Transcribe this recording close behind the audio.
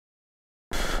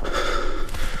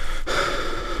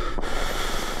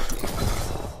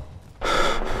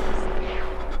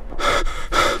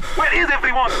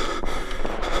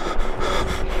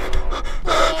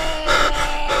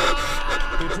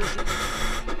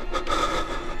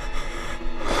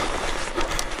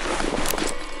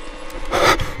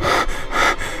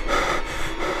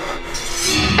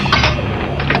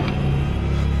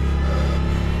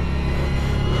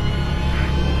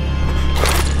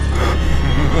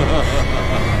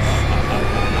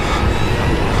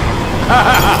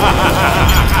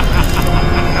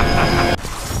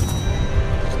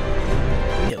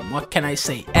can I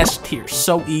say, S tier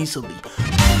so easily.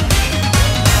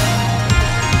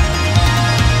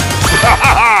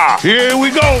 Here we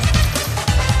go!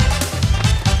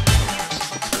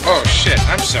 Oh shit,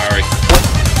 I'm sorry.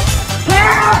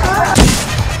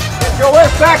 Get your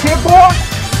ass back here, boy!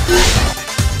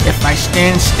 If I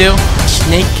stand still, a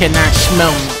snake cannot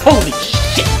smell me. Holy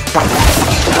shit!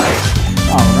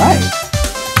 Alright.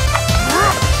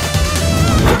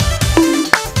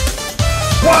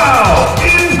 Wow!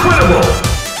 Incredible!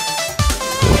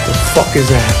 What the fuck is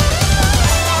that?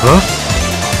 Huh?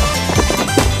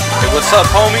 Hey, what's up,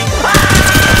 homie?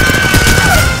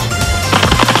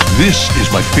 This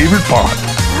is my favorite part.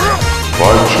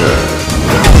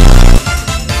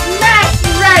 That's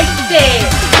right there!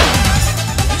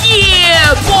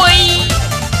 Yeah, boy!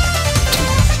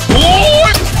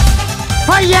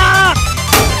 Fire!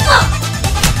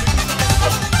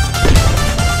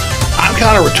 I'm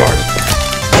kind of retarded.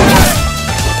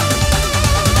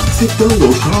 Sit down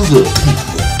those trousers.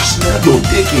 Snap your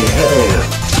dick in half.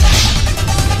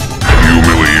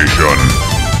 Humiliation.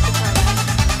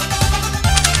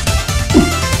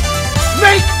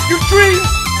 Make your dreams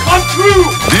come true!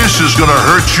 This is gonna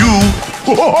hurt you.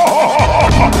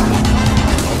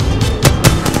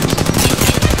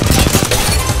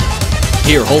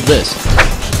 Here, hold this.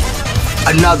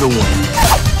 Another one.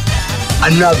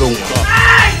 Another one.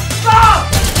 Hey! Stop!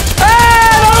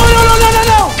 Hey!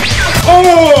 No!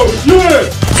 Oh, shit!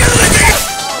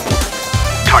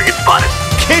 Target spotted.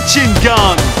 Kitchen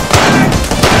gun!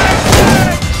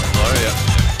 Oh yeah.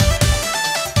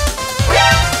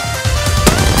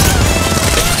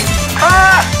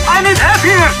 I need help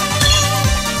here!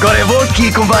 Got a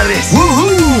vodka, compadres.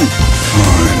 Woohoo!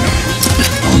 Fine.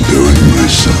 I'll do it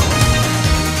myself.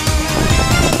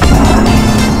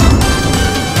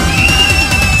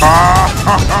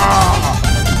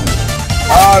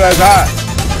 Oh, that's hot.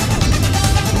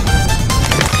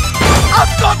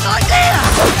 I've got an idea.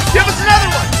 Give us another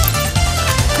one!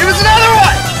 Give us another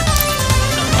one!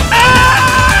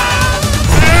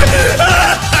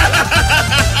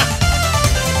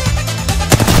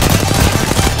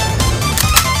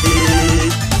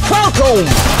 Falcon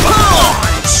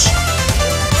punch.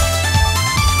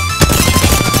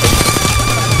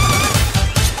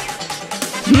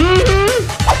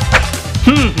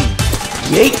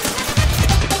 Yeet.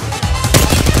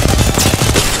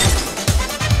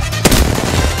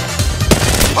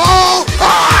 Oh!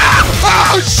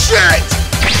 Oh shit!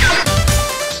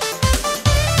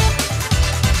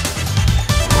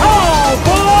 Oh,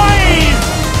 boys!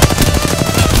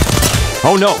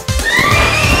 Oh no!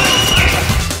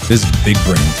 This is big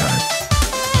brain time.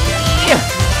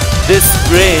 This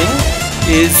brain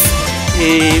is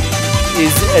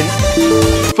an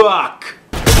fuck.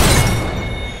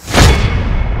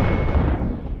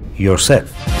 Yourself.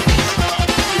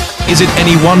 Is it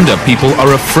any wonder people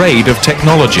are afraid of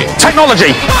technology?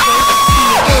 Technology!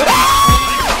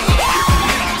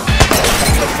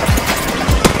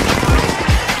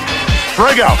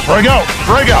 Frag out! Frag out!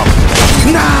 Frag out!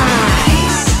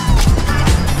 Nice.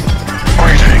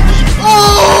 Greetings.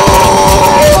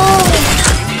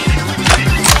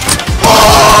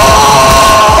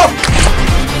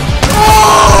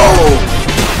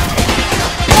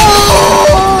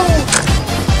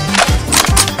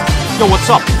 Yo, what's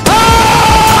up?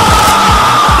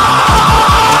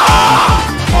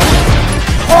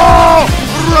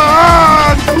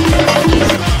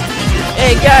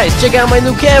 Hey guys, check out my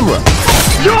new camera.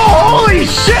 Yo, holy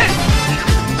shit!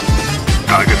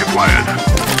 Target acquired.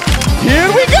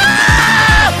 Here we go!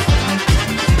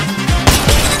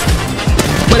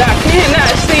 But I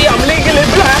cannot see, I'm legally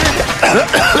blind.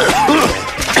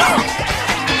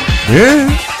 Yeah?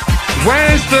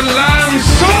 Where's the lamb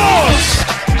sauce?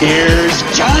 Here's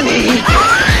Johnny.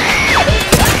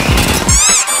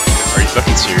 Are you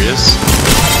fucking serious?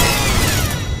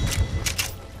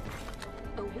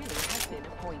 A winner has been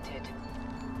appointed.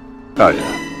 Oh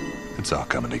yeah. It's all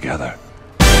coming together.